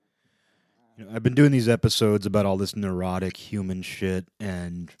I've been doing these episodes about all this neurotic human shit,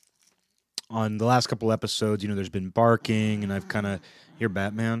 and on the last couple episodes, there's been barking, and I've kind of here,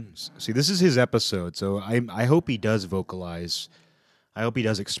 Batman. See, this is his episode, so I hope he does vocalize. I hope he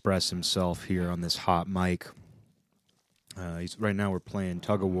does express himself here on this hot mic. Right now we're playing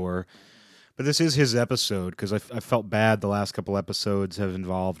Tug of War, but this is his episode because I felt bad. The last couple episodes have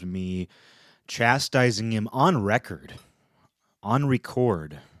involved me chastising him on record, on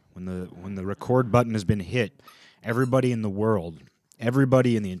record. When the record button has been hit, everybody in the world,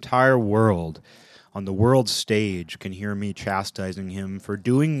 everybody in the entire world, on the world stage can hear me chastising him for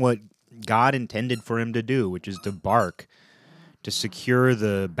doing what God intended for him to do, which is to bark, to secure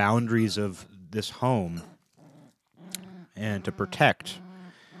the boundaries of this home, and to protect.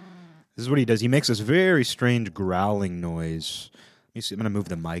 This is what he does. He makes this very strange growling noise. Let me see. I'm going to move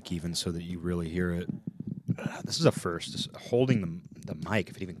the mic even so that you really hear it. This is a first. Just holding the mic,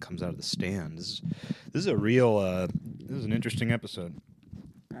 if it even comes out of the stand. This is a real. This is an interesting episode.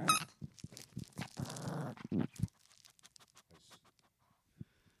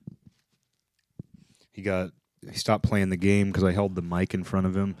 He stopped playing the game because I held the mic in front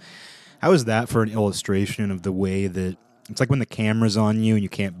of him. How is that for an illustration of the way that it's like when the camera's on you and you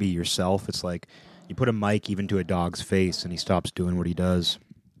can't be yourself? It's like you put a mic even to a dog's face and he stops doing what he does.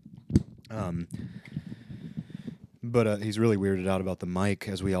 But he's really weirded out about the mic,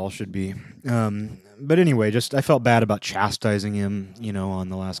 as we all should be. But anyway, I felt bad about chastising him, on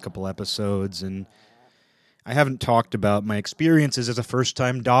the last couple episodes, and I haven't talked about my experiences as a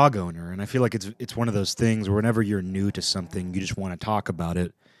first-time dog owner, and I feel like it's one of those things where whenever you're new to something, you just want to talk about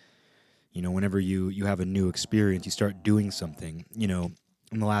it. Whenever you have a new experience, you start doing something.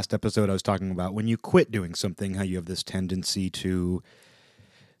 In the last episode, I was talking about when you quit doing something, how you have this tendency to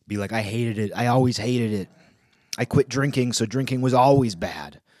be like, I hated it. I always hated it. I quit drinking, so drinking was always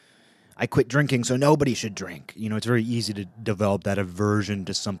bad. I quit drinking, so nobody should drink. It's very easy to develop that aversion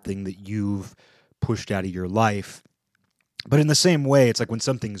to something that you've pushed out of your life. But in the same way, it's like when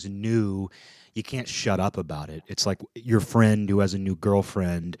something's new, you can't shut up about it. It's like your friend who has a new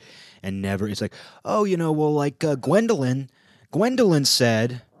girlfriend and it's like, oh, Gwendolyn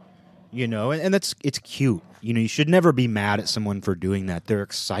said, and it's cute. You should never be mad at someone for doing that. They're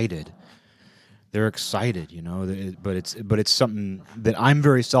excited. But it's something that I'm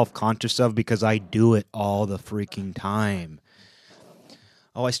very self-conscious of because I do it all the freaking time.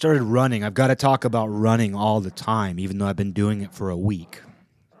 Oh, I started running. I've got to talk about running all the time, even though I've been doing it for a week.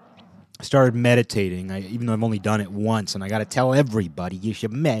 I started meditating, even though I've only done it once, and I got to tell everybody you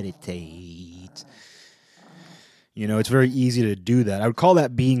should meditate. It's very easy to do that. I would call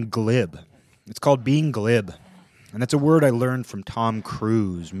that being glib. It's called being glib. And that's a word I learned from Tom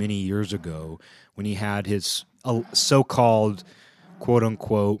Cruise many years ago when he had his so-called,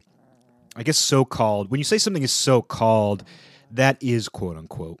 quote-unquote, I guess so-called. When you say something is so-called, that is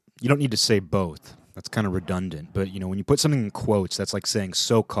quote-unquote. You don't need to say both. That's kind of redundant. But, when you put something in quotes, that's like saying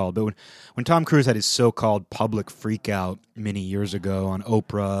so-called. But when Tom Cruise had his so-called public freakout many years ago on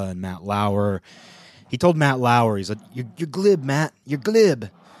Oprah and Matt Lauer, he told Matt Lauer, he's like, you're glib, Matt. You're glib.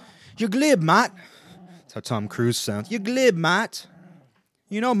 You're glib, Matt. That's how Tom Cruise sounds. You're glib, Matt.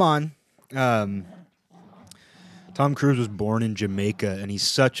 Man. Tom Cruise was born in Jamaica, and he's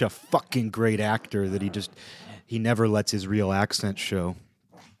such a fucking great actor that he never lets his real accent show.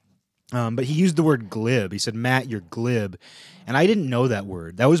 But he used the word glib. He said, Matt, you're glib. And I didn't know that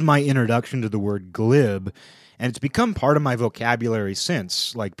word. That was my introduction to the word glib, and it's become part of my vocabulary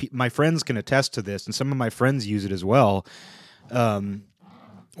since. Like, my friends can attest to this, and some of my friends use it as well.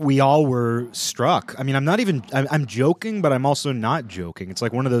 We all were struck. I mean, I'm joking, but I'm also not joking. It's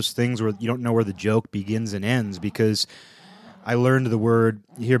like one of those things where you don't know where the joke begins and ends because I learned the word,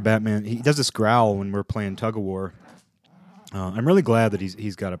 here, Batman, he does this growl when we're playing Tug of War. I'm really glad that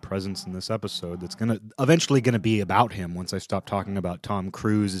he's got a presence in this episode that's eventually going to be about him once I stop talking about Tom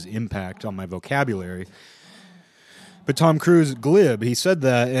Cruise's impact on my vocabulary. But Tom Cruise, glib, he said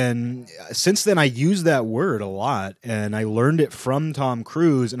that, and since then I use that word a lot, and I learned it from Tom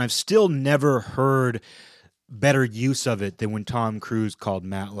Cruise, and I've still never heard better use of it than when Tom Cruise called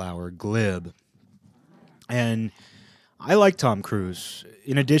Matt Lauer glib. And I like Tom Cruise.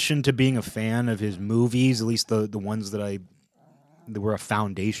 In addition to being a fan of his movies, at least the ones that were a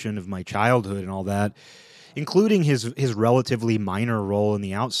foundation of my childhood and all that, including his relatively minor role in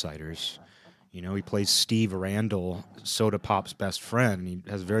The Outsiders. He plays Steve Randall, Soda Pop's best friend. He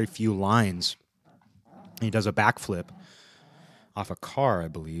has very few lines. He does a backflip off a car, I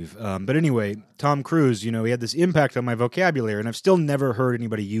believe. But anyway, Tom Cruise, he had this impact on my vocabulary, and I've still never heard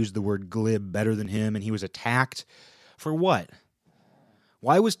anybody use the word glib better than him, and he was attacked for what?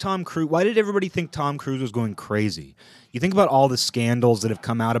 Why did everybody think Tom Cruise was going crazy? You think about all the scandals that have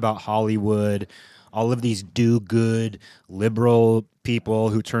come out about Hollywood, all of these do-good liberal people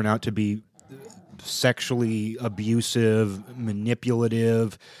who turn out to be sexually abusive,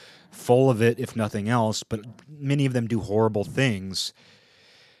 manipulative, full of it, if nothing else, but many of them do horrible things.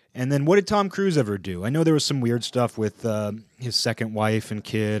 And then what did Tom Cruise ever do? I know there was some weird stuff with his second wife and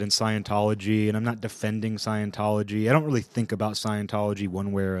kid and Scientology, and I'm not defending Scientology. I don't really think about Scientology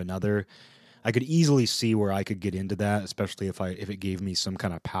one way or another. I could easily see where I could get into that, especially if it gave me some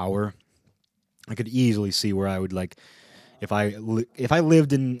kind of power. I could easily see where I would if I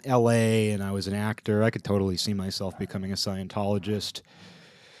lived in LA and I was an actor, I could totally see myself becoming a Scientologist.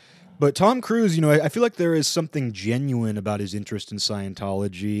 But Tom Cruise, I feel like there is something genuine about his interest in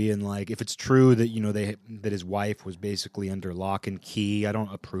Scientology, and if it's true that that his wife was basically under lock and key, I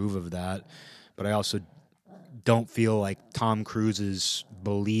don't approve of that. But I also don't feel like Tom Cruise's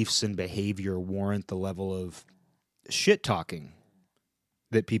beliefs and behavior warrant the level of shit talking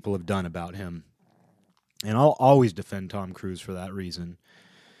that people have done about him. And I'll always defend Tom Cruise for that reason.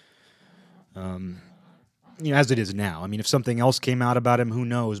 As it is now. I mean, if something else came out about him, who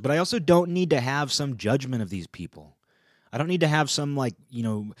knows? But I also don't need to have some judgment of these people. I don't need to have some, I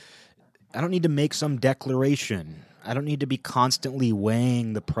don't need to make some declaration. I don't need to be constantly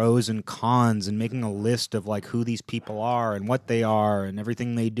weighing the pros and cons and making a list of, who these people are and what they are and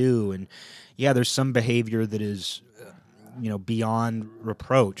everything they do. And, yeah, there's some behavior that is, beyond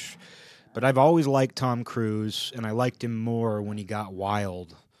reproach. But I've always liked Tom Cruise, and I liked him more when he got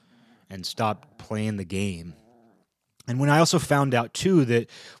wild and stopped playing the game. And when I also found out, too, that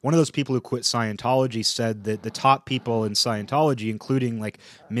one of those people who quit Scientology said that the top people in Scientology, including,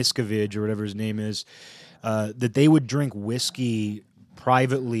 Miscavige or whatever his name is, that they would drink whiskey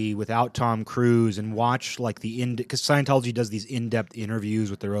privately without Tom Cruise and watch, because Scientology does these in-depth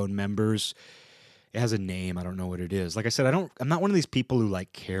interviews with their own members. It has a name. I don't know what it is. Like I said, I'm not one of these people who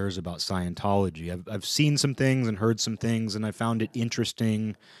cares about Scientology. I've seen some things and heard some things, and I found it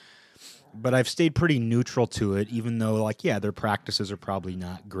interesting. But I've stayed pretty neutral to it, even though, their practices are probably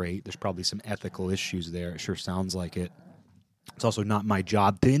not great. There's probably some ethical issues there. It sure sounds like it. It's also not my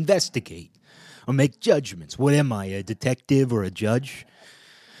job to investigate or make judgments. What am I, a detective or a judge?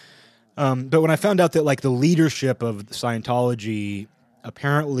 But when I found out that, the leadership of Scientology,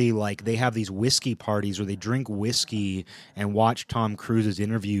 apparently, they have these whiskey parties where they drink whiskey and watch Tom Cruise's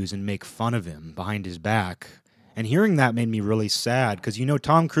interviews and make fun of him behind his back. And hearing that made me really sad because,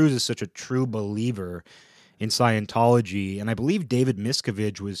 Tom Cruise is such a true believer in Scientology. And I believe David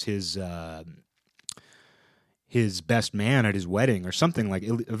Miscavige was his best man at his wedding or something,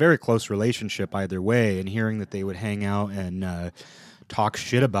 a very close relationship either way. And hearing that they would hang out and talk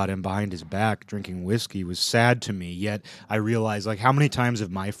shit about him behind his back drinking whiskey was sad to me. Yet I realized, how many times have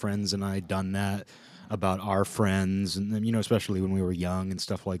my friends and I done that about our friends, and especially when we were young and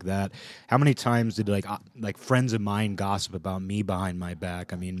stuff like that. How many times did friends of mine gossip about me behind my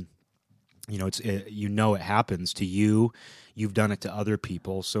back? I mean, it happens to you. You've done it to other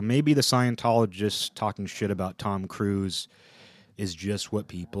people. So maybe the Scientologists talking shit about Tom Cruise is just what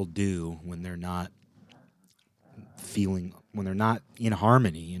people do when they're not in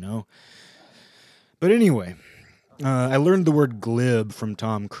harmony, But anyway, I learned the word glib from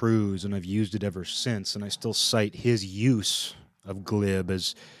Tom Cruise, and I've used it ever since, and I still cite his use of glib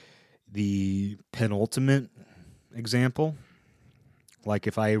as the penultimate example.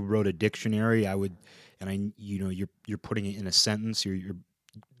 If I wrote a dictionary, I would, and you're putting it in a sentence, you're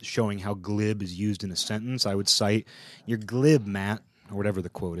showing how glib is used in a sentence, I would cite, "You're glib, Matt," or whatever the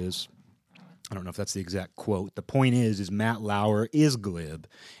quote is. I don't know if that's the exact quote. The point is Matt Lauer is glib,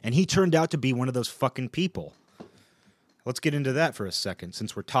 and he turned out to be one of those fucking people. Let's get into that for a second,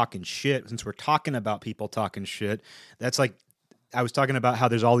 since we're talking shit, since we're talking about people talking shit. That's I was talking about how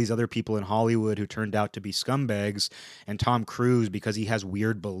there's all these other people in Hollywood who turned out to be scumbags, and Tom Cruise, because he has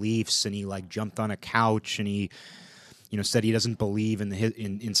weird beliefs, and he jumped on a couch, and he said he doesn't believe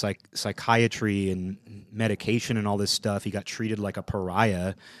in psychiatry and medication and all this stuff. He got treated like a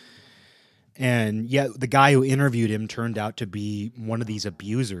pariah. And yet the guy who interviewed him turned out to be one of these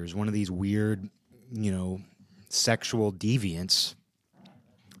abusers, one of these weird, sexual deviants.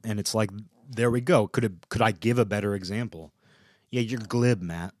 And it's there we go. Could I give a better example? Yeah, you're glib,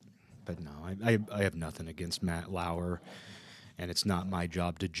 Matt. But no, I have nothing against Matt Lauer, and it's not my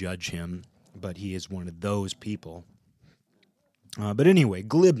job to judge him, but he is one of those people. But anyway,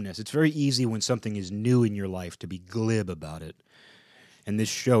 glibness. It's very easy when something is new in your life to be glib about it. And this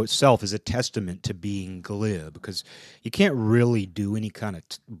show itself is a testament to being glib, because you can't really do any kind of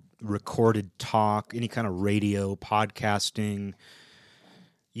recorded talk, any kind of radio, podcasting,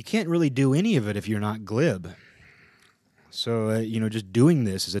 you can't really do any of it if you're not glib. So, just doing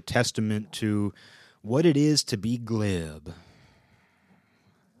this is a testament to what it is to be glib.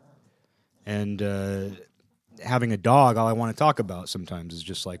 And having a dog, all I want to talk about sometimes is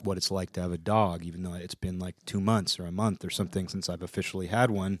just like what it's like to have a dog, even though it's been like 2 months or a month or something since I've officially had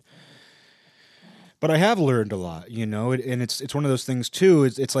one. But I have learned a lot, and it's one of those things too.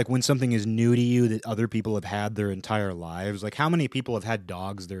 It's like when something is new to you that other people have had their entire lives. Like how many people have had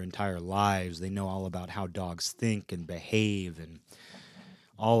dogs their entire lives? They know all about how dogs think and behave and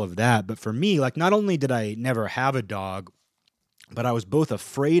all of that. But for me, like not only did I never have a dog, but I was both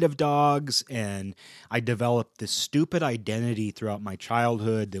afraid of dogs, and I developed this stupid identity throughout my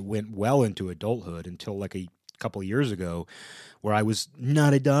childhood that went well into adulthood until like a couple years ago, where I was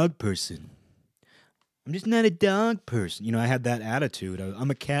not a dog person. I'm just not a dog person. I had that attitude. I'm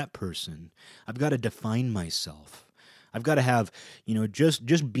a cat person. I've got to define myself. I've got to have,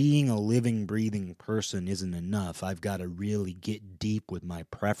 just being a living, breathing person isn't enough. I've got to really get deep with my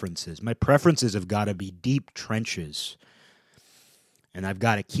preferences. My preferences have got to be deep trenches. And I've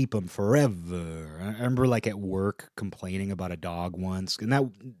got to keep them forever. I remember like at work complaining about a dog once. And that,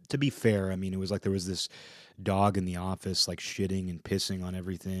 to be fair, I mean, it was like there was this dog in the office like shitting and pissing on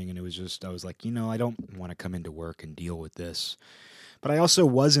everything. And it was just, I was like, I don't want to come into work and deal with this. But I also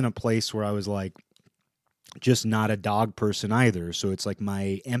was in a place where I was like just not a dog person either. So it's like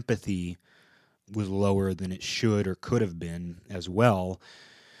my empathy was lower than it should or could have been as well.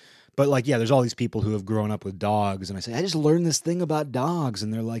 But like, yeah, there's all these people who have grown up with dogs, and I say, I just learned this thing about dogs,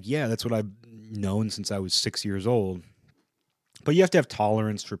 and they're like, yeah, that's what I've known since I was 6 years old. But you have to have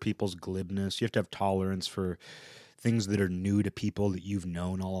tolerance for people's glibness. You have to have tolerance for things that are new to people that you've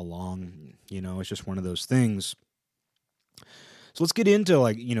known all along. It's just one of those things. So let's get into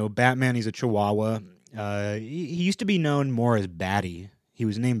like, Batman. He's a Chihuahua. He used to be known more as Batty. He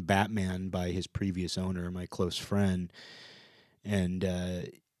was named Batman by his previous owner, my close friend, and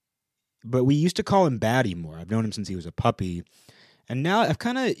but we used to call him Batty more. I've known him since he was a puppy. And now I've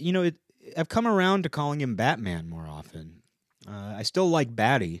kind of, I've come around to calling him Batman more often. I still like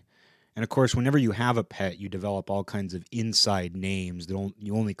Batty. And of course, whenever you have a pet, you develop all kinds of inside names that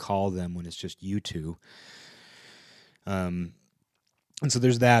you only call them when it's just you two. And so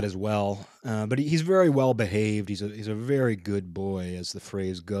there's that as well. But he's very well behaved. He's a very good boy, as the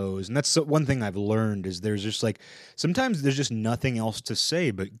phrase goes. And that's one thing I've learned is there's just like sometimes there's just nothing else to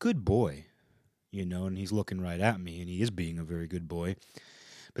say but good boy, And he's looking right at me, and he is being a very good boy.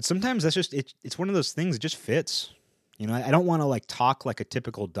 But sometimes that's just it's one of those things that just fits. I don't want to like talk like a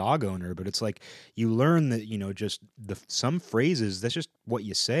typical dog owner, but it's like you learn that just some phrases that's just what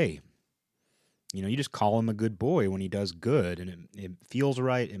you say. You just call him a good boy when he does good, and it feels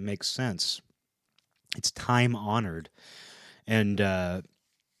right. It makes sense. It's time honored. And, but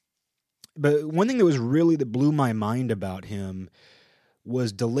one thing that blew my mind about him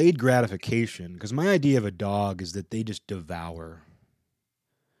was delayed gratification. Because my idea of a dog is that they just devour.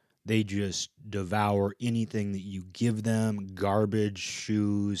 They just devour anything that you give them, garbage,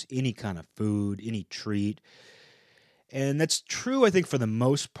 shoes, any kind of food, any treat. And that's true, I think, for the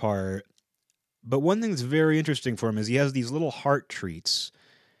most part. But one thing that's very interesting for him is he has these little heart treats,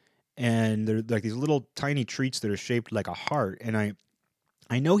 and they're like these little tiny treats that are shaped like a heart. And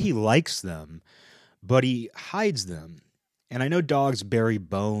I know he likes them, but he hides them. And I know dogs bury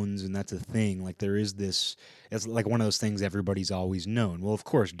bones, and that's a thing. Like there is this, it's like one of those things everybody's always known. Well, of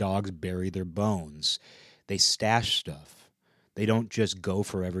course, dogs bury their bones. They stash stuff. They don't just go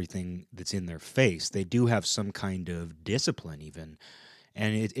for everything that's in their face. They do have some kind of discipline even.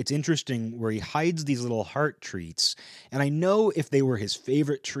 And it's interesting where he hides these little heart treats. And I know if they were his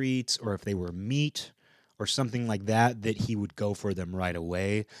favorite treats or if they were meat or something like that, that he would go for them right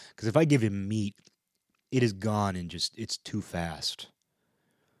away. Because if I give him meat, it is gone and it's too fast.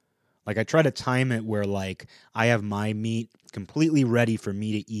 Like I try to time it where like I have my meat completely ready for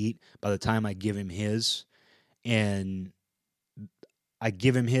me to eat by the time I give him his. And I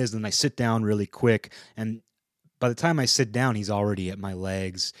give him his, then I sit down really quick, and by the time I sit down, he's already at my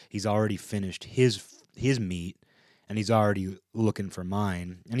legs. He's already finished his meat, and he's already looking for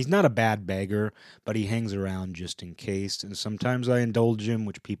mine. And he's not a bad beggar, but he hangs around just in case. And sometimes I indulge him,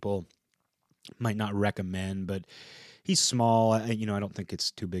 which people might not recommend, but he's small. I don't think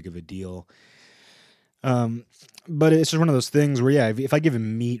it's too big of a deal. But it's just one of those things where, yeah, if I give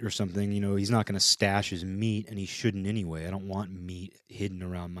him meat or something, he's not going to stash his meat, and he shouldn't anyway. I don't want meat hidden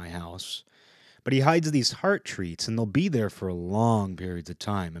around my house. But he hides these heart treats, and they'll be there for long periods of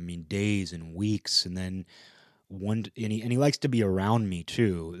time. I mean, days and weeks. And then and he likes to be around me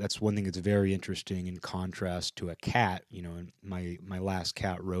too. That's one thing that's very interesting in contrast to a cat. My last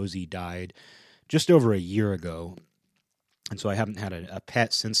cat Rosie died just over a year ago, and so I haven't had a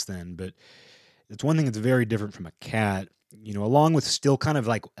pet since then. But it's one thing that's very different from a cat. Along with still kind of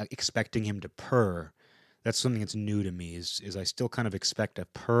like expecting him to purr. That's something that's new to me. Is I still kind of expect a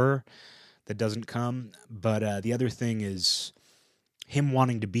purr that doesn't come. But the other thing is him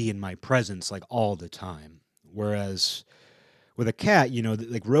wanting to be in my presence like all the time. Whereas with a cat,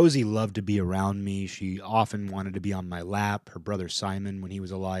 like Rosie loved to be around me. She often wanted to be on my lap. Her brother Simon, when he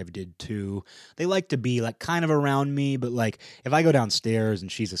was alive, did too. They like to be like kind of around me, but like if I go downstairs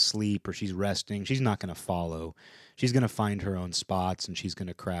and she's asleep or she's resting, she's not going to follow. She's going to find her own spots and she's going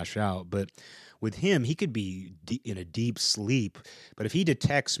to crash out. But with him, he could be in a deep sleep. But if he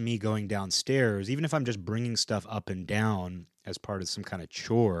detects me going downstairs, even if I'm just bringing stuff up and down as part of some kind of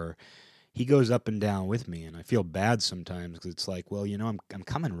chore, he goes up and down with me, and I feel bad sometimes because it's like, well, I'm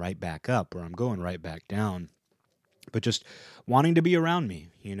coming right back up or I'm going right back down. But just wanting to be around me,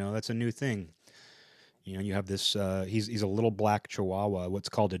 that's a new thing. You have this, he's a little black Chihuahua, what's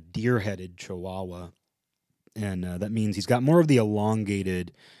called a deer-headed Chihuahua, and that means he's got more of the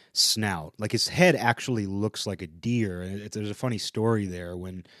elongated snout. Like his head actually looks like a deer. And there's a funny story there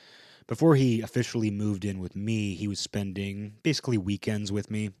before he officially moved in with me, he was spending basically weekends with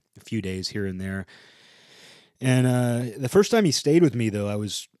me, a few days here and there. And the first time he stayed with me, though,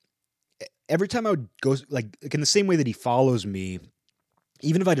 every time I would go, like in the same way that he follows me,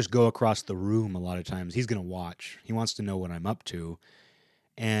 even if I just go across the room, a lot of times he's going to watch. He wants to know what I'm up to.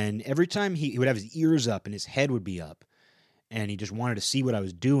 And every time he would have his ears up and his head would be up, and he just wanted to see what I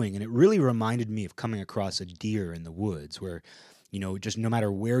was doing. And it really reminded me of coming across a deer in the woods where, just no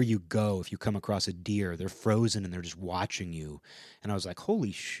matter where you go, if you come across a deer, they're frozen and they're just watching you. And I was like,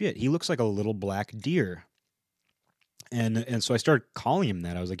 holy shit, he looks like a little black deer. And so I started calling him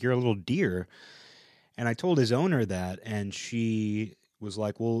that. I was like, you're a little deer. And I told his owner that, and she was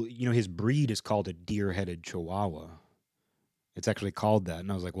like, well, his breed is called a deer-headed Chihuahua. It's actually called that.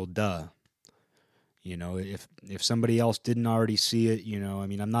 And I was like, well, duh. If somebody else didn't already see it,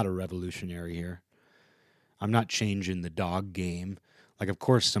 I'm not a revolutionary here. I'm not changing the dog game. Like, of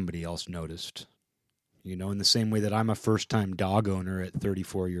course somebody else noticed. In the same way that I'm a first-time dog owner at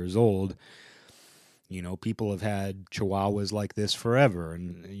 34 years old, people have had Chihuahuas like this forever.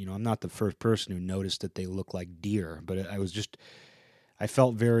 And, I'm not the first person who noticed that they look like deer. But I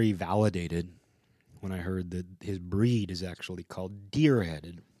felt very validated when I heard that his breed is actually called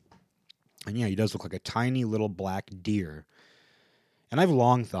deer-headed. And yeah, he does look like a tiny little black deer. And I've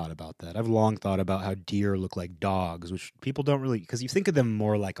long thought about that. I've long thought about how deer look like dogs, which people don't really, because you think of them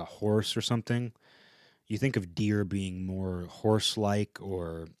more like a horse or something. You think of deer being more horse-like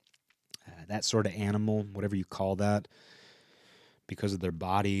or that sort of animal, whatever you call that, because of their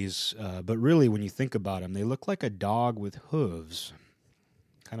bodies. But really, when you think about them, they look like a dog with hooves.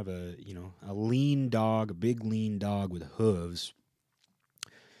 Kind of a lean dog, a big lean dog with hooves.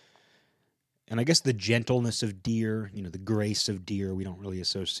 And I guess the gentleness of deer, the grace of deer, we don't really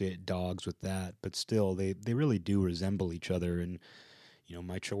associate dogs with that. But still, they really do resemble each other. And,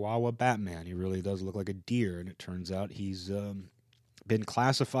 my Chihuahua Batman, he really does look like a deer. And it turns out he's been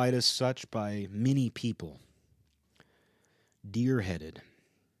classified as such by many people. Deer-headed.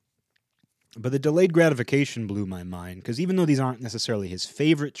 But the delayed gratification blew my mind. Because even though these aren't necessarily his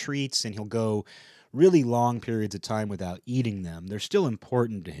favorite treats, and he'll go really long periods of time without eating them, they're still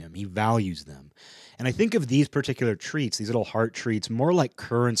important to him. He values them. And I think of these particular treats, these little heart treats, more like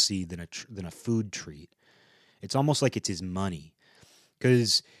currency than a food treat. It's almost like it's his money.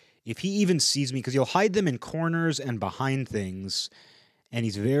 Because if he even sees me, because he'll hide them in corners and behind things, and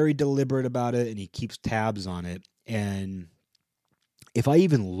he's very deliberate about it, and he keeps tabs on it. And if I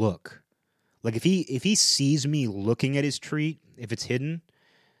even look, like if he sees me looking at his treat, if it's hidden,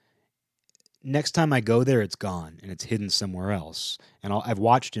 next time I go there, it's gone, and it's hidden somewhere else. And I've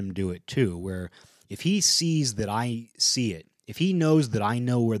watched him do it too, where if he sees that I see it, if he knows that I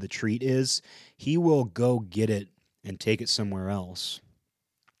know where the treat is, he will go get it and take it somewhere else.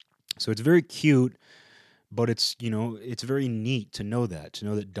 So it's very cute, but it's very neat to know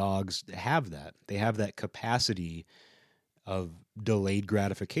that dogs have that. They have that capacity of delayed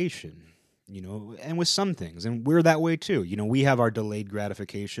gratification. And with some things, and we're that way too. We have our delayed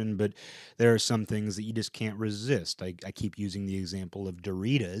gratification, but there are some things that you just can't resist. I keep using the example of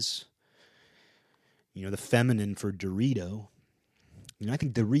Doritos. The feminine for Dorito. I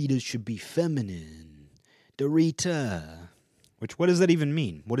think Doritos should be feminine. Dorita. What does that even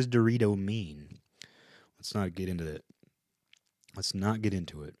mean? What does Dorito mean? Let's not get into it.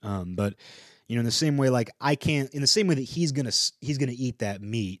 But, In the same way, like I can't, in the same way that he's gonna eat that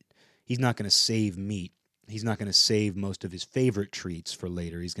meat, he's not gonna save meat. He's not gonna save most of his favorite treats for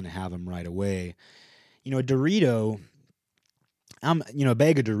later. He's gonna have them right away. A Dorito, a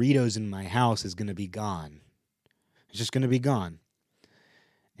bag of Doritos in my house is gonna be gone. It's just gonna be gone.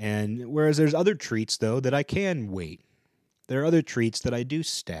 And whereas there's other treats though that I can wait. There are other treats that I do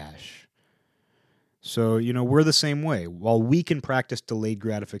stash. So, we're the same way. While we can practice delayed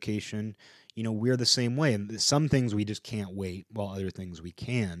gratification, we're the same way. And some things we just can't wait, while other things we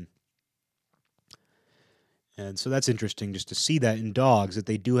can. And so that's interesting just to see that in dogs, that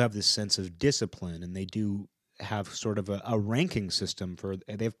they do have this sense of discipline, and they do have sort of a ranking system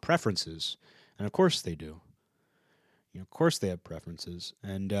they have preferences. And of course they do. Of course they have preferences.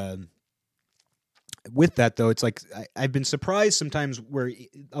 And with that, though, it's like I've been surprised sometimes where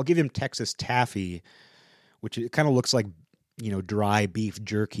I'll give him Texas Taffy, which it kind of looks like, dry beef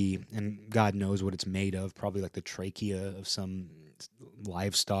jerky, and God knows what it's made of, probably like the trachea of some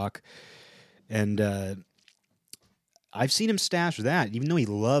livestock. And I've seen him stash that, even though he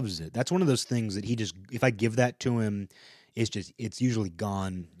loves it. That's one of those things that if I give that to him, it's usually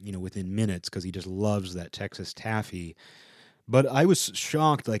gone, within minutes, because he just loves that Texas Taffy. But I was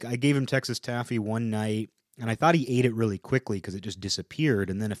shocked. Like, I gave him Texas Taffy one night, and I thought he ate it really quickly because it just disappeared.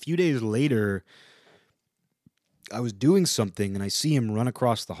 And then a few days later, I was doing something, and I see him run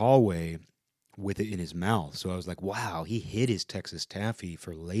across the hallway with it in his mouth. So I was like, wow, he hid his Texas Taffy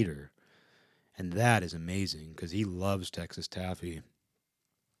for later. And that is amazing, because he loves Texas Taffy.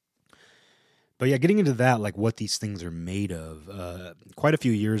 But yeah, getting into that, like what these things are made of. Quite a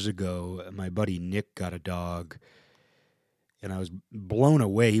few years ago, my buddy Nick got a dog, and I was blown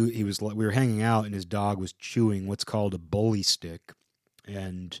away. We were hanging out, and his dog was chewing what's called a bully stick.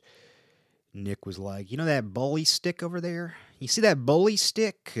 And Nick was like, that bully stick over there? You see that bully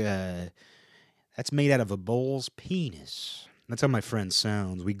stick? That's made out of a bull's penis. That's how my friend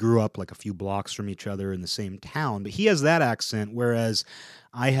sounds. We grew up like a few blocks from each other in the same town, but he has that accent, whereas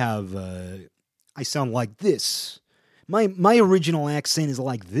I sound like this. My original accent is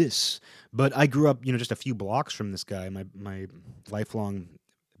like this. But I grew up, just a few blocks from this guy, my lifelong,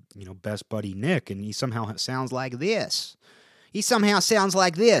 best buddy Nick, and he somehow sounds like this. He somehow sounds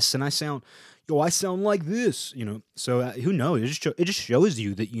like this, and I sound like this, So who knows? It just shows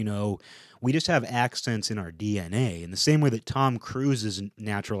you that, we just have accents in our DNA. In the same way that Tom Cruise's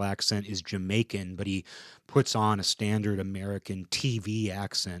natural accent is Jamaican, but he puts on a standard American TV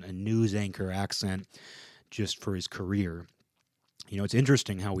accent, a news anchor accent, just for his career. It's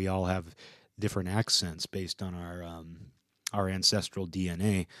interesting how we all have different accents based on our ancestral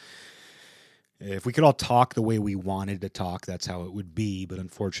DNA. If we could all talk the way we wanted to talk, that's how it would be. But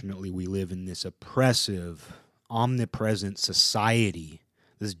unfortunately, we live in this oppressive, omnipresent society,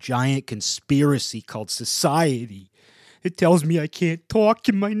 this giant conspiracy called society. It tells me I can't talk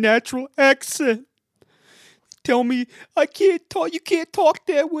in my natural accent. Tell me I can't talk. You can't talk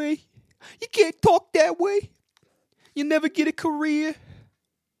that way. You can't talk that way. You'll never get a career.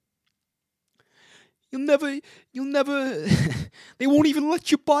 You'll never, they won't even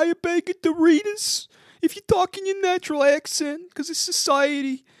let you buy a bag of Doritos if you talk in your natural accent, because it's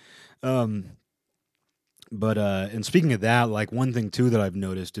society. And speaking of that, like one thing too that I've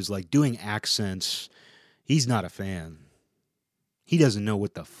noticed is like doing accents, he's not a fan. He doesn't know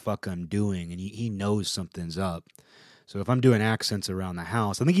what the fuck I'm doing, and he knows something's up. So if I'm doing accents around the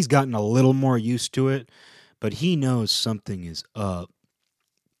house, I think he's gotten a little more used to it, but he knows something is up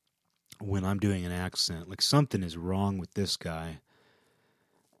when I'm doing an accent. Like something is wrong with this guy.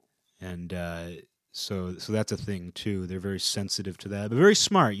 And so that's a thing too. They're very sensitive to that, but very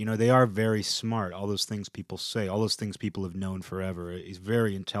smart. They are very smart. All those things people say, all those things people have known forever. He's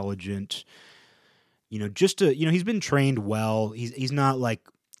very intelligent. He's been trained well. He's not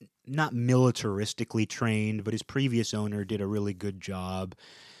militaristically trained, but his previous owner did a really good job.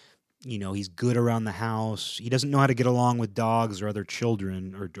 He's good around the house. He doesn't know how to get along with dogs or other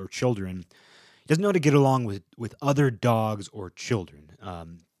children or children. He doesn't know how to get along with other dogs or children.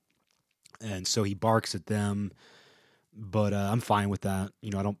 And so he barks at them, but I'm fine with that. I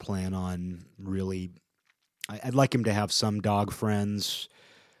don't plan on really... I'd like him to have some dog friends,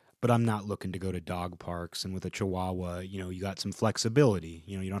 but I'm not looking to go to dog parks. And with a Chihuahua, you got some flexibility.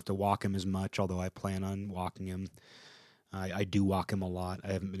 You don't have to walk him as much, although I plan on walking him. I do walk him a lot.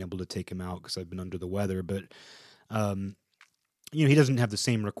 I haven't been able to take him out because I've been under the weather, but he doesn't have the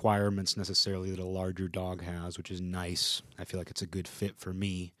same requirements necessarily that a larger dog has, which is nice. I feel like it's a good fit for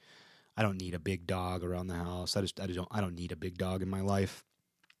me. I don't need a big dog around the house. I don't need a big dog in my life.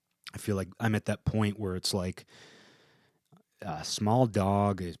 I feel like I'm at that point where it's like a small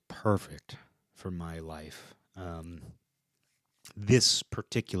dog is perfect. for my life. This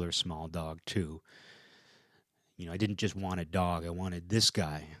particular small dog, too. I didn't just want a dog. I wanted this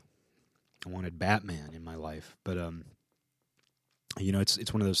guy. I wanted Batman in my life. But,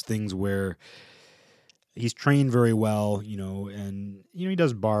 it's one of those things where he's trained very well, and, he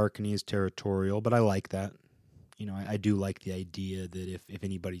does bark and he is territorial, but I like that. I do like the idea that if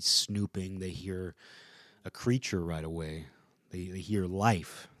anybody's snooping, they hear a creature right away. They hear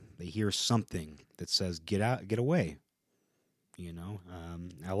life. They hear something that says, get out, get away.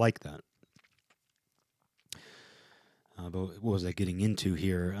 I like that. But what was I getting into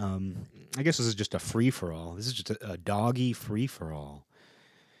here? I guess this is just a free-for-all. This is just a doggy free-for-all.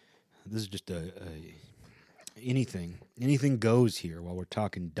 This is just anything goes here while we're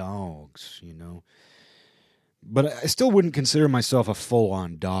talking dogs, But I still wouldn't consider myself a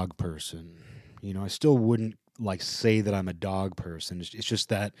full-on dog person. I still wouldn't say that I'm a dog person. It's just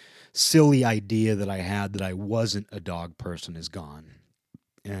that silly idea that I had that I wasn't a dog person is gone.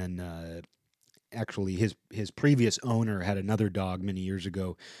 And actually, his previous owner had another dog many years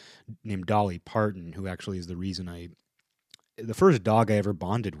ago named Dolly Parton, who actually is the reason the first dog I ever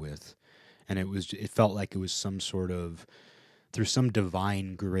bonded with. And it felt like it was some sort of, through some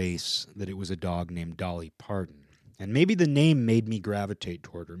divine grace, that it was a dog named Dolly Parton. And maybe the name made me gravitate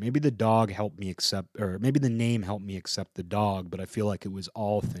toward her. Maybe the dog helped me accept, or maybe the name helped me accept the dog, but I feel like it was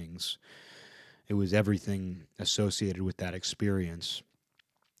all things. It was everything associated with that experience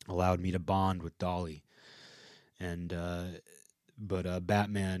allowed me to bond with Dolly. And, but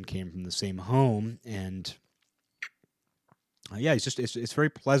Batman came from the same home, and it's very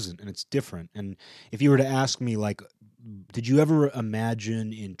pleasant and it's different. And if you were to ask me, did you ever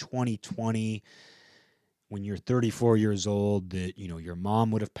imagine in 2020, when you're 34 years old, that, your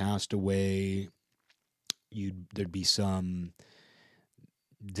mom would have passed away, there'd be some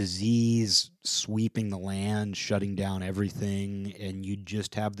disease sweeping the land, shutting down everything, and you'd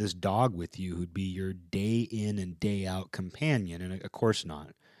just have this dog with you who'd be your day in and day out companion? And of course not.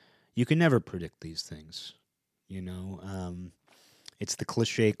 You can never predict these things, It's the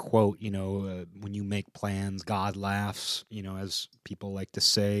cliche quote, when you make plans, God laughs, as people like to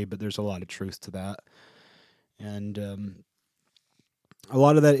say, but there's a lot of truth to that. And a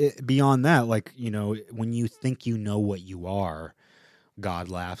lot of that, beyond that, when you think you know what you are, God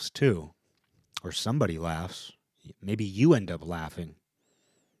laughs too. Or somebody laughs. Maybe you end up laughing.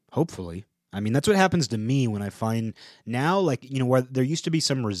 Hopefully. I mean, that's what happens to me when I find now, where there used to be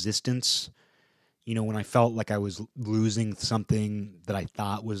some resistance, when I felt like I was losing something that I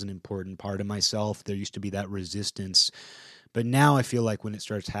thought was an important part of myself, there used to be that resistance. But now I feel like when it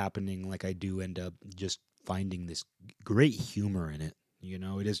starts happening, I do end up just finding this great humor in it.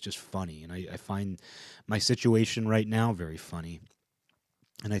 It is just funny. And I find my situation right now very funny.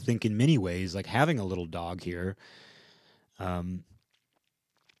 And I think in many ways, having a little dog here,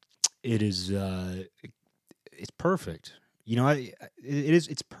 it's perfect.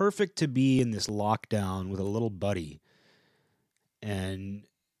 It's perfect to be in this lockdown with a little buddy, and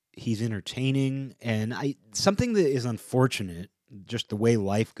he's entertaining. And something that is unfortunate, just the way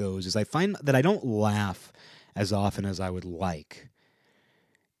life goes, is I find that I don't laugh as often as I would like.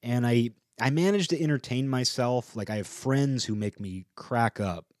 And I manage to entertain myself. I have friends who make me crack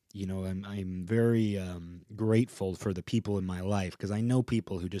up. I'm very grateful for the people in my life, because I know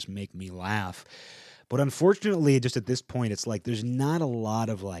people who just make me laugh. But unfortunately, just at this point, it's there's not a lot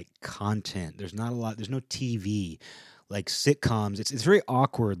of content. There's not a lot. There's no TV, sitcoms. It's very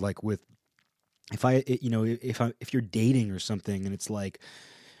awkward. With if you're dating or something, and it's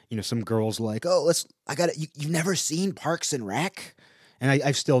some girls I got it. You've never seen Parks and Rec? And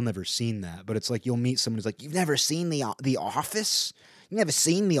I've still never seen that. But it's you'll meet someone who's you've never seen The Office? You never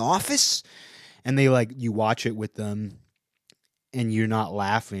seen The Office? And they you watch it with them, and you're not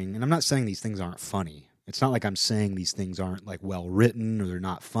laughing. And I'm not saying these things aren't funny. It's not I'm saying these things aren't well written or they're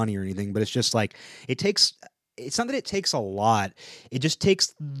not funny or anything. But it's just it's not that it takes a lot. It just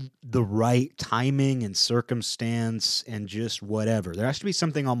takes the right timing and circumstance and just whatever. There has to be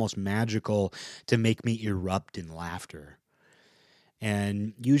something almost magical to make me erupt in laughter.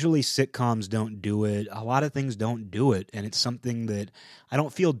 And usually sitcoms don't do it. A lot of things don't do it. And it's something that I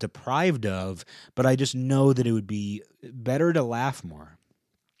don't feel deprived of, but I just know that it would be better to laugh more.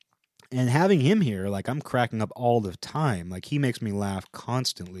 And having him here, I'm cracking up all the time. He makes me laugh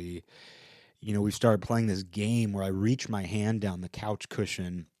constantly. We've started playing this game where I reach my hand down the couch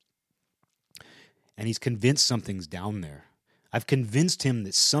cushion, and he's convinced something's down there. I've convinced him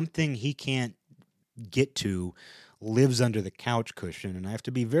that something he can't get to lives under the couch cushion, and I have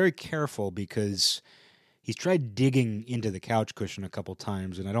to be very careful because He's tried digging into the couch cushion a couple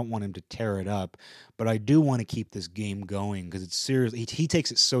times, and I don't want him to tear it up, but I do want to keep this game going because it's serious. He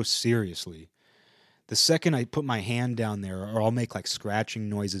takes it so seriously. The second I put my hand down there, or I'll make like scratching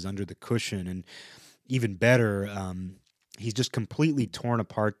noises under the cushion, and even better, he's just completely torn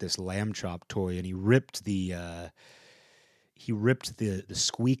apart this lamb chop toy, and he ripped the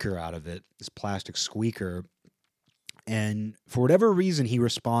squeaker out of it, this plastic squeaker. And for whatever reason, he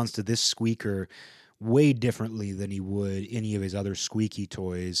responds to this squeaker way differently than he would any of his other squeaky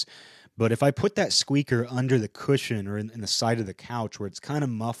toys. But if I put that squeaker under the cushion or in the side of the couch where it's kind of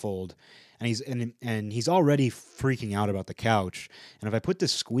muffled, and he's already freaking out about the couch, and if I put the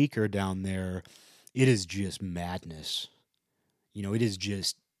squeaker down there, it is just madness. It is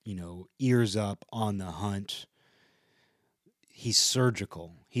just, ears up on the hunt. He's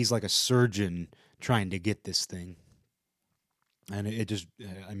surgical. He's like a surgeon trying to get this thing. And it just,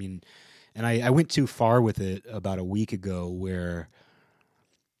 and I went too far with it about a week ago where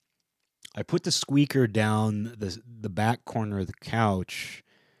I put the squeaker down the back corner of the couch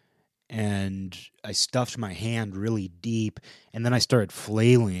and I stuffed my hand really deep, and then I started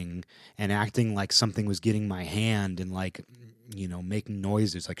flailing and acting like something was getting my hand and like, making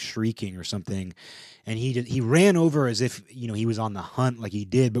noises like shrieking or something. And he ran over as if, he was on the hunt like he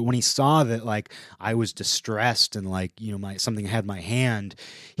did. But when he saw that like I was distressed and like, something had my hand,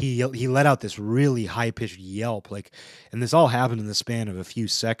 he let out this really high pitched yelp. Like, and this all happened in the span of a few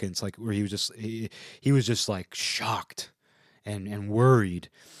seconds, like where he was just like shocked and worried.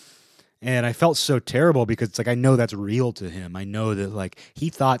 And I felt so terrible because it's like, I know that's real to him. I know that like he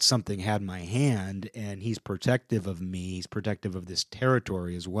thought something had my hand and he's protective of me. He's protective of this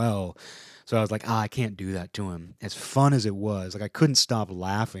territory as well. So I was like, I can't do that to him. As fun as it was, like I couldn't stop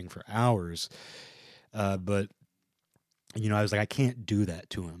laughing for hours. But I was like, I can't do that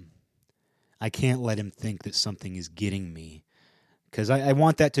to him. I can't let him think that something is getting me. Because I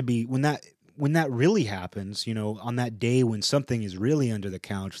want that to be, when that really happens, on that day when something is really under the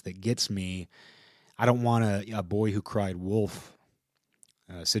couch that gets me, I don't want a boy who cried wolf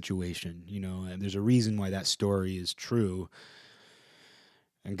situation, and there's a reason why that story is true.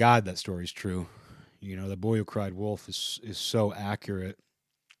 And God, that story is true. The boy who cried wolf is so accurate.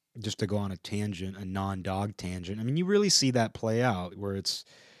 Just to go on a tangent, a non-dog tangent. I mean, you really see that play out where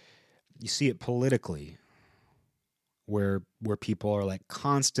you see it politically, where people are like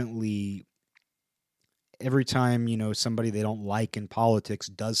constantly, every time, somebody they don't like in politics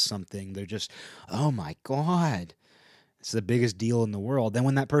does something, they're just, oh my God, it's the biggest deal in the world. Then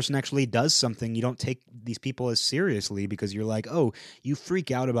when that person actually does something, you don't take these people as seriously because you're like, oh, you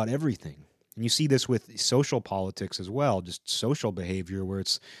freak out about everything. And you see this with social politics as well, just social behavior where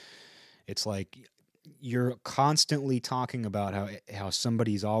it's like you're constantly talking about how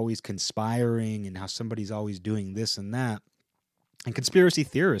somebody's always conspiring and how somebody's always doing this and that. And conspiracy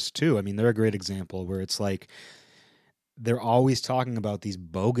theorists, too. I mean, they're a great example where it's like they're always talking about these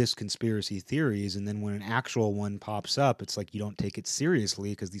bogus conspiracy theories, and then when an actual one pops up, it's like you don't take it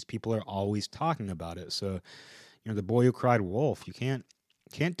seriously because these people are always talking about it. So, the boy who cried wolf, you can't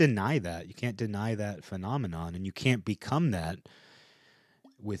deny that. You can't deny that phenomenon, and you can't become that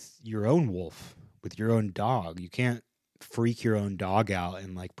with your own wolf, with your own dog. You can't freak your own dog out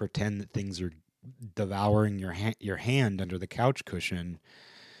and like pretend that things are devouring your hand under the couch cushion,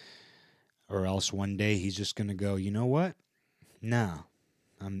 or else one day he's just going to go, you know what? No,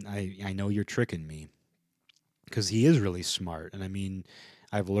 I know you're tricking me, because he is really smart. And I mean,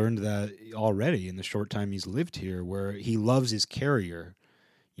 I've learned that already in the short time he's lived here, where he loves his carrier.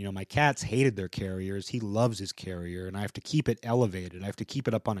 My cats hated their carriers. He loves his carrier, and I have to keep it elevated. I have to keep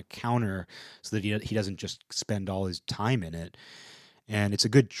it up on a counter so that he doesn't just spend all his time in it. And it's a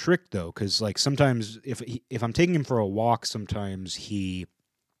good trick, though, because like sometimes if I'm taking him for a walk, sometimes he's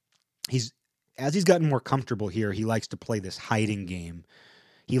as he's gotten more comfortable here, he likes to play this hiding game.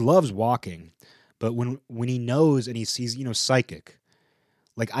 He loves walking, but when he knows and he sees, psychic,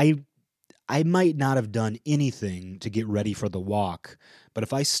 like I might not have done anything to get ready for the walk, but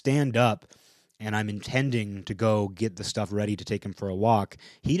if I stand up and I'm intending to go get the stuff ready to take him for a walk,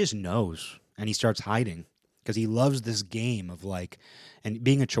 he just knows and he starts hiding. Because he loves this game of like, and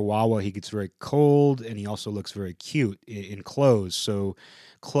being a Chihuahua, he gets very cold and he also looks very cute in clothes. So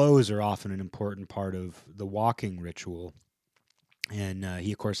clothes are often an important part of the walking ritual. And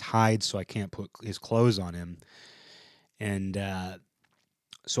he, of course, hides so I can't put his clothes on him. And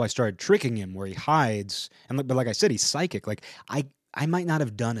so I started tricking him where he hides. But like I said, he's psychic. Like I might not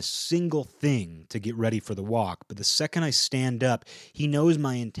have done a single thing to get ready for the walk, but the second I stand up, he knows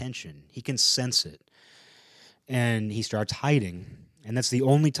my intention. He can sense it. And he starts hiding. And that's the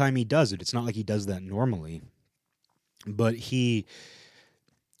only time he does it. It's not like he does that normally. But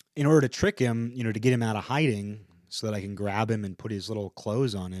in order to trick him, to get him out of hiding so that I can grab him and put his little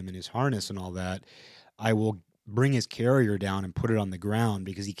clothes on him and his harness and all that, I will bring his carrier down and put it on the ground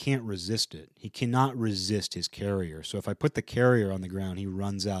because he can't resist it. He cannot resist his carrier. So if I put the carrier on the ground, he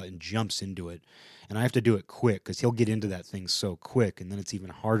runs out and jumps into it. And I have to do it quick because he'll get into that thing so quick, and then it's even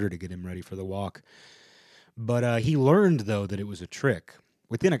harder to get him ready for the walk. But he learned, though, that it was a trick.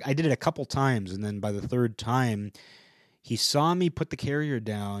 I did it a couple times, and then by the third time, he saw me put the carrier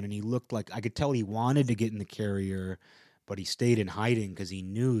down, and he looked like I could tell he wanted to get in the carrier, but he stayed in hiding because he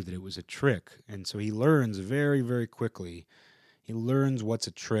knew that it was a trick. And so he learns very, very quickly. He learns what's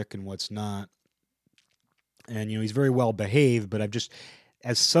a trick and what's not. And, he's very well behaved, but I've just,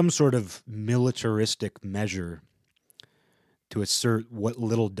 as some sort of militaristic measure to assert what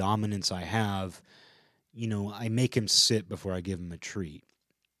little dominance I have, I make him sit before I give him a treat.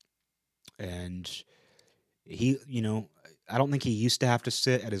 And he, I don't think he used to have to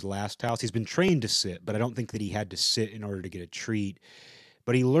sit at his last house. He's been trained to sit, but I don't think that he had to sit in order to get a treat.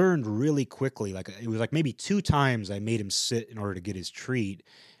 But he learned really quickly. Like, it was like maybe 2 times I made him sit in order to get his treat.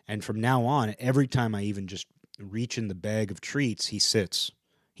 And from now on, every time I even just reach in the bag of treats, he sits.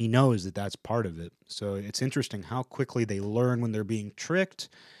 He knows that that's part of it. So it's interesting how quickly they learn when they're being tricked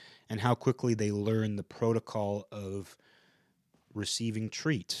and how quickly they learn the protocol of receiving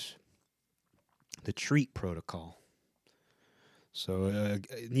treats. The treat protocol. So,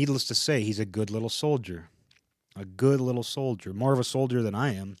 needless to say, he's a good little soldier. A good little soldier. More of a soldier than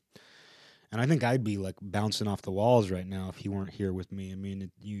I am. And I think I'd be, like, bouncing off the walls right now if he weren't here with me. I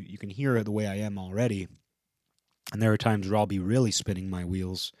mean, you can hear it the way I am already. And there are times where I'll be really spinning my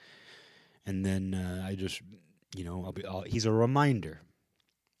wheels. And then I just, he's a reminder.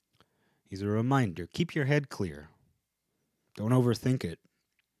 He's a reminder. Keep your head clear. Don't overthink it.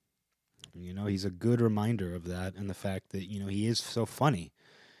 He's a good reminder of that and the fact that, he is so funny.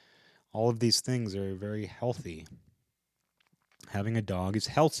 All of these things are very healthy. Having a dog is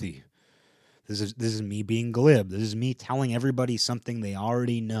healthy. This is me being glib. This is me telling everybody something they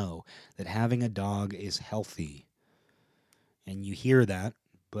already know, that having a dog is healthy. And you hear that,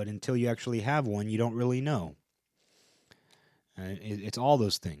 but until you actually have one, you don't really know. It's all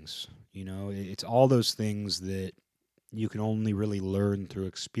those things. It's all those things that you can only really learn through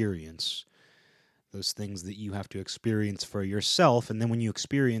experience. Those things that you have to experience for yourself, and then when you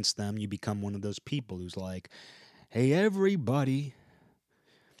experience them, you become one of those people who's like, hey, everybody,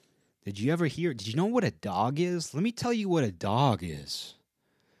 did you know what a dog is? Let me tell you what a dog is.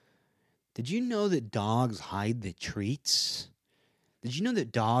 Did you know that dogs hide the treats? Did you know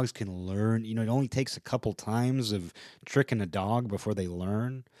that dogs can learn? It only takes a couple times of tricking a dog before they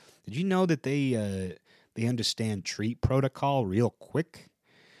learn. Did you know that they understand treat protocol real quick?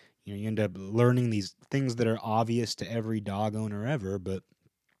 You end up learning these things that are obvious to every dog owner ever, but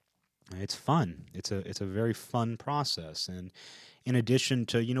it's fun. It's a very fun process. And in addition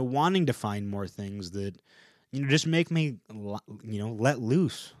to, wanting to find more things that, just make me, let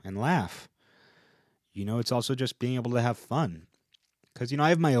loose and laugh. It's also just being able to have fun. Because, I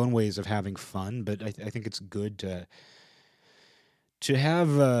have my own ways of having fun, but I think it's good to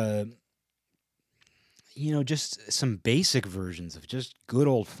have, just some basic versions of just good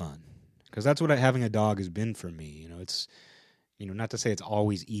old fun. Because that's what having a dog has been for me. It's, not to say it's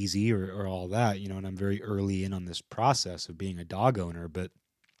always easy or all that, and I'm very early in on this process of being a dog owner, but,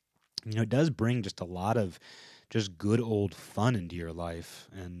 it does bring just a lot of just good old fun into your life,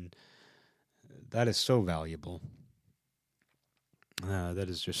 and that is so valuable. That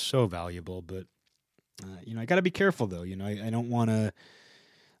is just so valuable, but, I got to be careful, though. I don't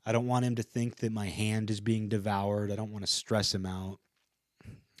want him to think that my hand is being devoured. I don't want to stress him out.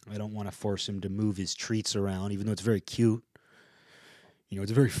 I don't want to force him to move his treats around, even though it's very cute.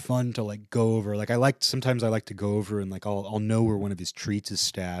 It's very fun to, like, go over. Like, sometimes I like to go over and, like, I'll know where one of his treats is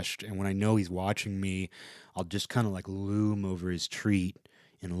stashed, and when I know he's watching me, I'll just kind of, like, loom over his treat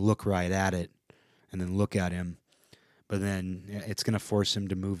and look right at it, and then look at him. But then it's going to force him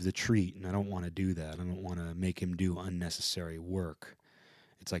to move the treat, and I don't want to do that. I don't want to make him do unnecessary work.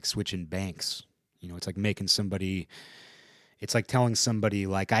 It's like switching banks. It's like it's like telling somebody,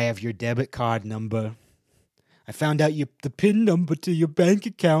 like, I have your debit card number. I found out the PIN number to your bank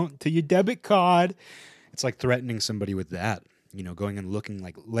account, to your debit card. It's like threatening somebody with that. Going and looking,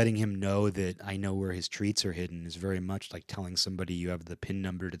 like, letting him know that I know where his treats are hidden is very much like telling somebody you have the PIN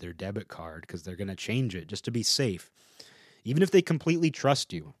number to their debit card, because they're going to change it just to be safe. Even if they completely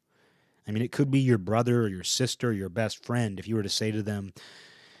trust you. I mean, it could be your brother or your sister or your best friend. If you were to say to them,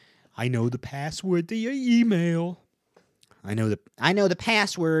 I know the password to your email, I know the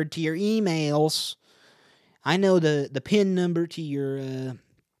password to your emails. I know the PIN number to your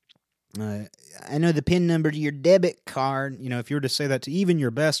I know the PIN number to your debit card. You know, if you were to say that to even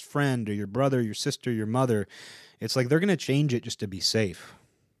your best friend or your brother, your sister, your mother, it's like they're going to change it just to be safe.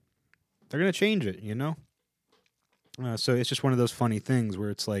 They're going to change it, you know? So it's just one of those funny things where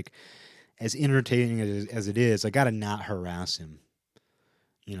it's like, as entertaining as it is, I got to not harass him.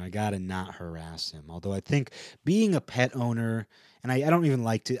 You know, I got to not harass him. Although I think being a pet owner, and I don't even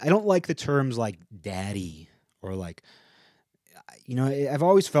like I don't like the terms like daddy or like, you know, I've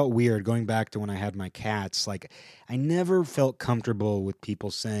always felt weird going back to when I had my cats. Like, I never felt comfortable with people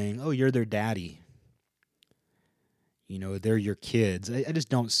saying, oh, you're their daddy. You know, they're your kids. I just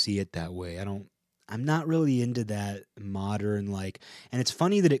don't see it that way. I'm not really into that modern, like, and it's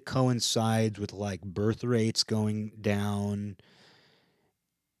funny that it coincides with like birth rates going down.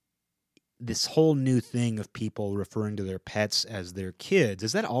 This whole new thing of people referring to their pets as their kids.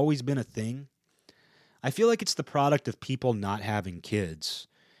 Has that always been a thing? I feel like it's the product of people not having kids.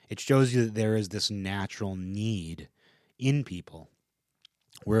 It shows you that there is this natural need in people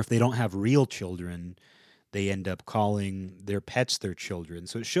where if they don't have real children, they end up calling their pets their children.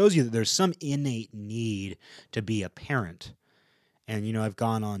 So it shows you that there's some innate need to be a parent. And, you know, I've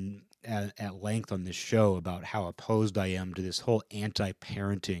gone on at length on this show about how opposed I am to this whole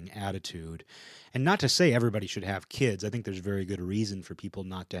anti-parenting attitude. And not to say everybody should have kids. I think there's very good reason for people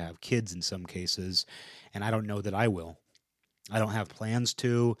not to have kids in some cases. And I don't know that I will. I don't have plans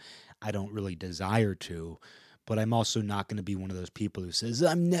to. I don't really desire to. But I'm also not going to be one of those people who says,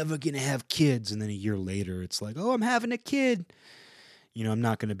 I'm never going to have kids. And then a year later, it's like, oh, I'm having a kid. You know, I'm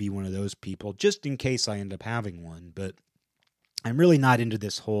not going to be one of those people, just in case I end up having one. But I'm really not into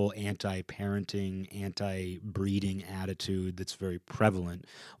this whole anti-parenting, anti-breeding attitude that's very prevalent.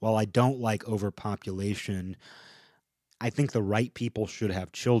 While I don't like overpopulation, I think the right people should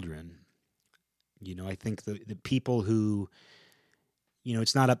have children. You know, I think the people who, you know,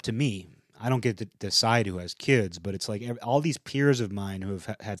 it's not up to me. I don't get to decide who has kids, but it's like all these peers of mine who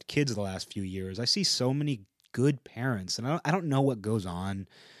have had kids the last few years, I see so many good parents, and I don't know what goes on,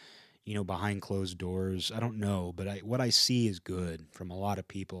 you know, behind closed doors. I don't know, but what I see is good from a lot of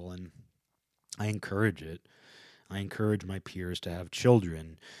people, and I encourage it. I encourage my peers to have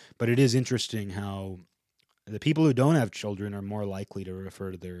children, but it is interesting how the people who don't have children are more likely to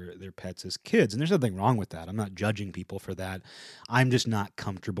refer to their pets as kids. And there's nothing wrong with that. I'm not judging people for that. I'm just not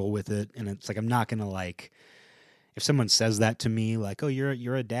comfortable with it. And it's like, I'm not going to like, if someone says that to me, like, oh,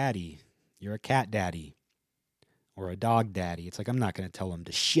 you're a daddy, you're a cat daddy or a dog daddy. It's like, I'm not going to tell them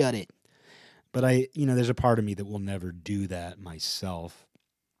to shut it. But there's a part of me that will never do that myself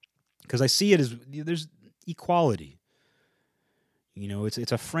because I see it as there's equality. You know, it's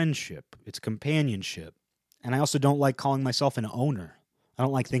a friendship, it's companionship. And I also don't like calling myself an owner. I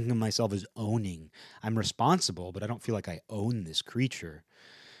don't like thinking of myself as owning. I'm responsible, but I don't feel like I own this creature.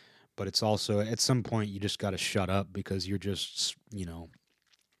 But it's also, at some point, you just got to shut up because you're just, you know,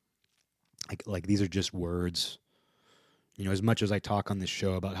 like these are just words. You know, as much as I talk on this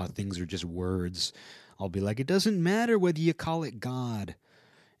show about how things are just words, I'll be like, it doesn't matter whether you call it God.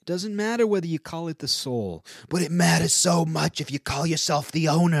 It doesn't matter whether you call it the soul. But it matters so much if you call yourself the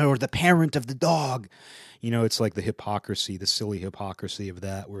owner or the parent of the dog. You know, it's like the hypocrisy, the silly hypocrisy of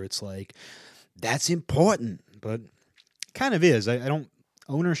that, where it's like, that's important, but it kind of is. I don't,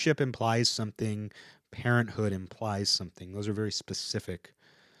 ownership implies something, parenthood implies something. Those are very specific.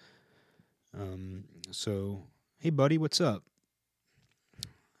 So, hey buddy, what's up?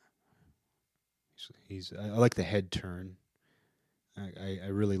 I like the head turn. I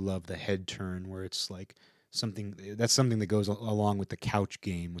really love the head turn where it's like, something that goes along with the couch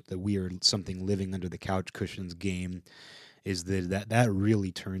game, with the weird something living under the couch cushions game, is that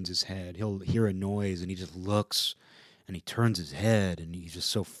really turns his head. He'll hear a noise and he just looks and he turns his head and he's just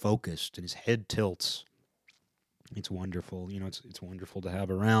so focused and his head tilts. It's wonderful. You know, it's wonderful to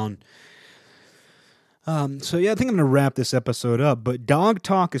have around. So yeah, I think I'm going to wrap this episode up, but dog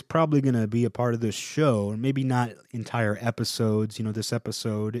talk is probably going to be a part of this show, and maybe not entire episodes. You know, this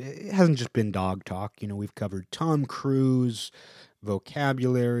episode, it hasn't just been dog talk. You know, we've covered Tom Cruise,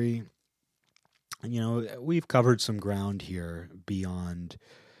 vocabulary. You know, we've covered some ground here beyond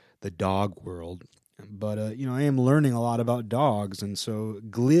the dog world, but, you know, I am learning a lot about dogs, and so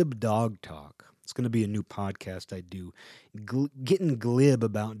glib dog talk. It's going to be a new podcast I do. Getting glib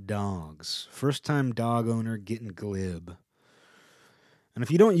about dogs. First time dog owner getting glib. And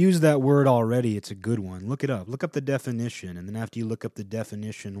if you don't use that word already, it's a good one. Look it up. Look up the definition. And then after you look up the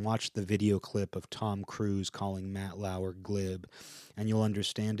definition, watch the video clip of Tom Cruise calling Matt Lauer glib. And you'll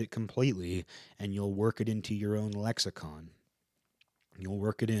understand it completely. And you'll work it into your own lexicon. You'll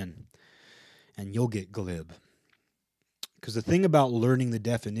work it in. And you'll get glib. Because the thing about learning the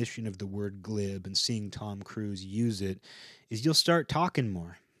definition of the word glib and seeing Tom Cruise use it is you'll start talking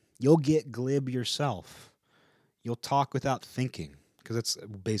more. You'll get glib yourself. You'll talk without thinking. Because that's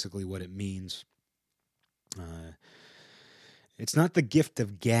basically what it means. It's not the gift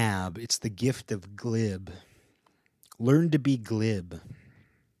of gab, it's the gift of glib. Learn to be glib.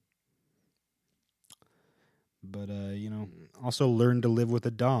 But, also learn to live with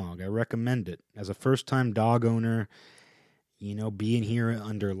a dog. I recommend it. As a first-time dog owner, being here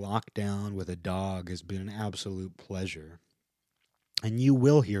under lockdown with a dog has been an absolute pleasure. And you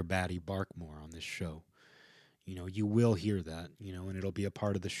will hear Batty bark more on this show. You will hear that, and it'll be a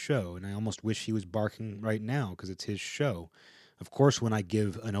part of the show. And I almost wish he was barking right now because it's his show. Of course, when I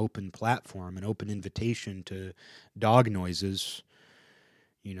give an open platform, an open invitation to dog noises,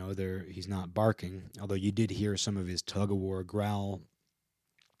 he's not barking. Although you did hear some of his tug-of-war growl.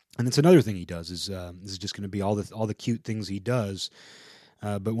 And that's another thing he does is this is just going to be all the cute things he does.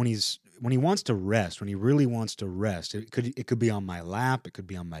 But when he wants to rest, when he really wants to rest, it could be on my lap, it could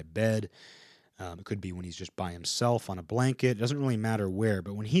be on my bed. It could be when he's just by himself on a blanket. It doesn't really matter where,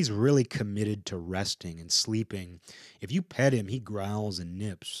 but when he's really committed to resting and sleeping, if you pet him, he growls and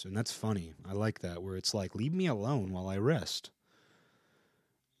nips, and that's funny. I like that, where it's like, leave me alone while I rest.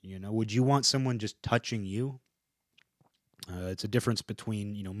 Would you want someone just touching you? It's a difference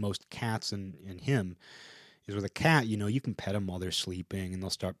between, most cats and him. Is with a cat, you can pet them while they're sleeping and they'll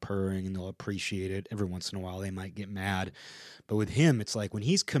start purring and they'll appreciate it. Every once in a while they might get mad. But with him, it's like when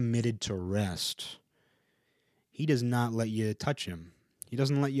he's committed to rest, he does not let you touch him. He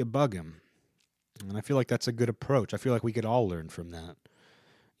doesn't let you bug him. And I feel like that's a good approach. I feel like we could all learn from that.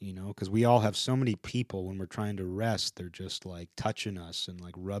 Because we all have so many people when we're trying to rest, they're just like touching us and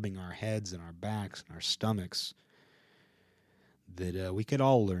like rubbing our heads and our backs and our stomachs. That we could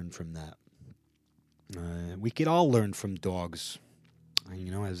all learn from that. We could all learn from dogs,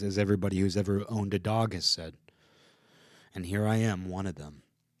 as everybody who's ever owned a dog has said. And here I am, one of them.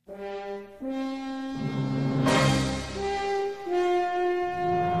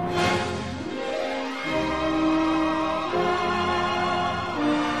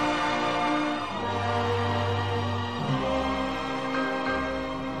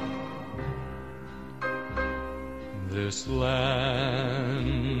 This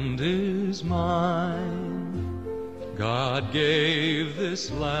land is mine. God gave this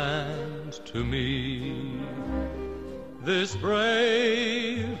land to me. This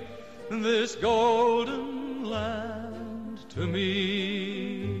brave, this golden land to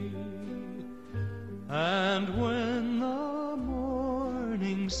me. And when the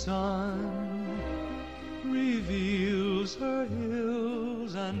morning sun reveals her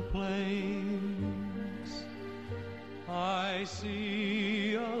hills and plains, I see